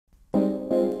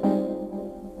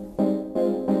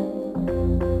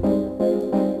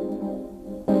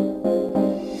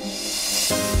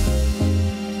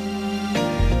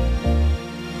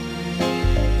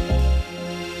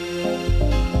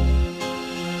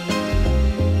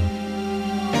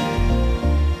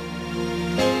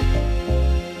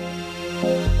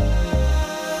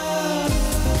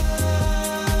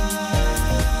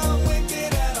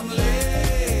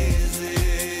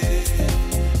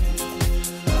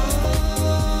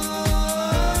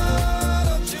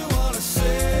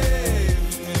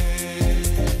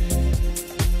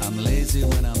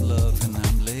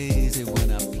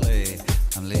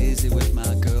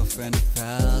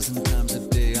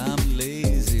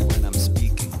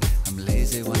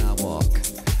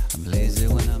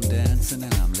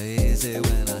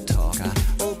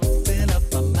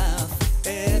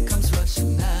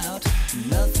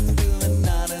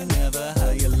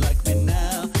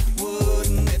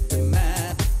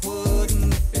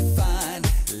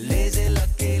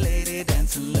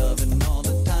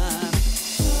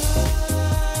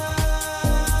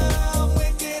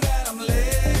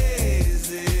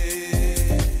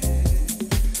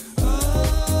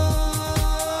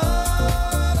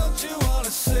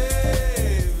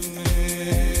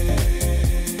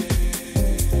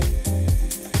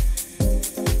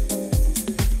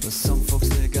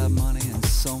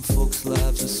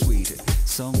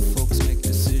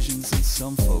decisions and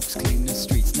some folks clean the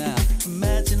streets now.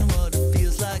 Imagine what it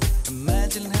feels like,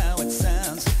 imagine how it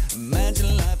sounds.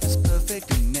 Imagine life is perfect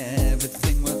and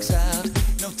everything works out.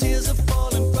 No tears are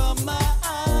falling from my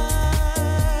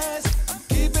eyes. I'm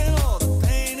keeping all the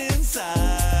pain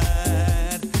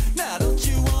inside. Now don't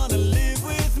you wanna live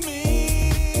with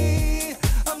me?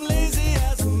 I'm lazy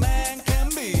as a man can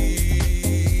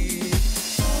be.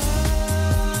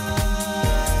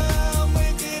 I'm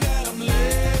wicked and I'm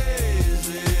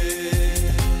lazy.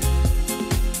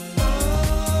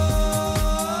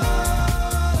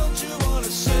 Don't you wanna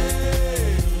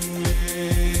save me?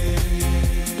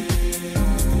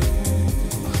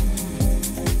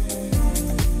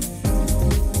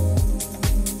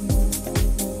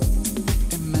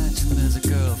 Imagine there's a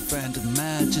girlfriend,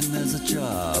 imagine there's a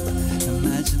job,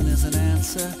 imagine there's an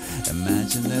answer,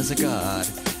 imagine there's a God.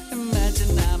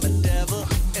 Imagine I'm a devil,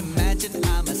 imagine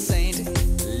I'm a saint.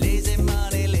 Lazy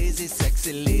money, lazy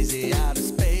sexy, lazy out of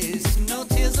space. No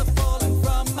tears are falling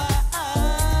from my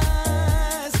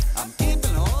eyes. I'm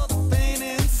keeping all the pain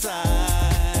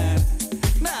inside.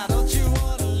 Now don't you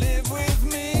wanna live with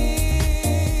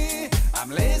me? I'm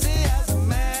lazy as a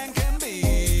man can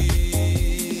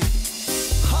be.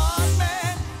 Hard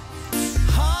man,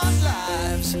 hard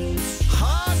lives,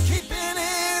 hard keeping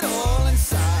it all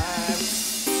inside.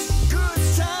 Good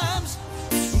times,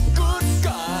 good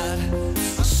God,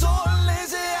 I'm so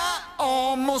lazy I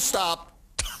almost stop.